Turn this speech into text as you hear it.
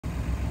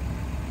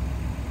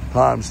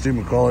Hi, I'm Steve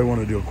McCauley. I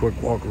want to do a quick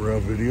walk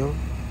around video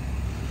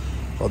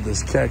of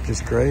this Cactus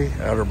Gray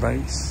Outer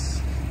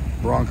Banks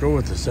Bronco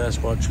with the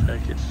Sasquatch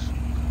package.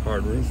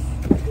 Hard roof,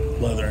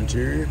 leather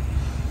interior,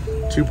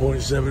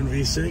 2.7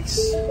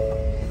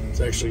 V6. It's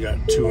actually got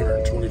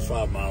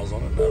 225 miles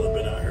on it. Now I've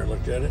been out here and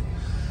looked at it.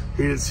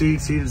 Heated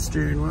seats, heated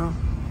steering wheel.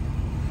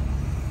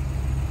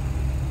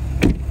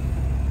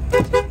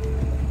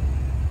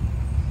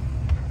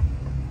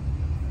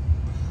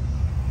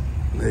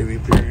 Navy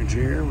pier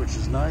interior, which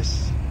is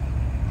nice.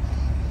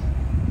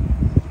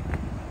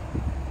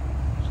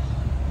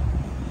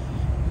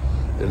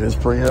 It is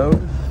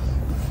pre-owned,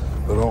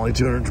 but only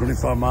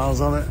 225 miles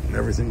on it, and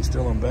everything's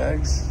still in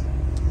bags.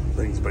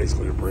 Thing's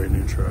basically a brand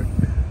new truck.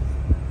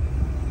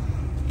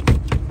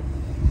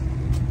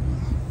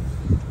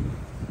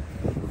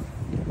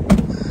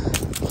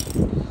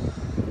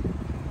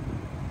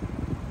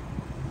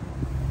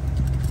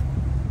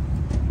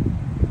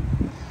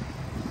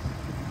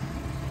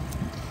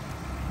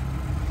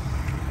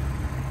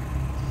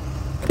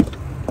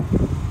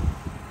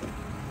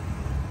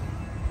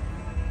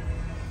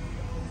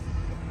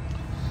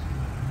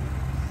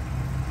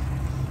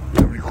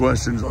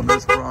 Questions on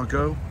this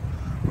Bronco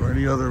or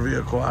any other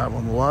vehicle I have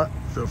on the lot,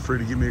 feel free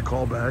to give me a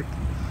call back.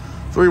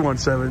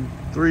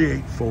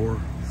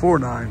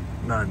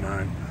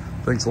 317-384-4999.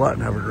 Thanks a lot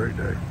and have a great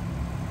day.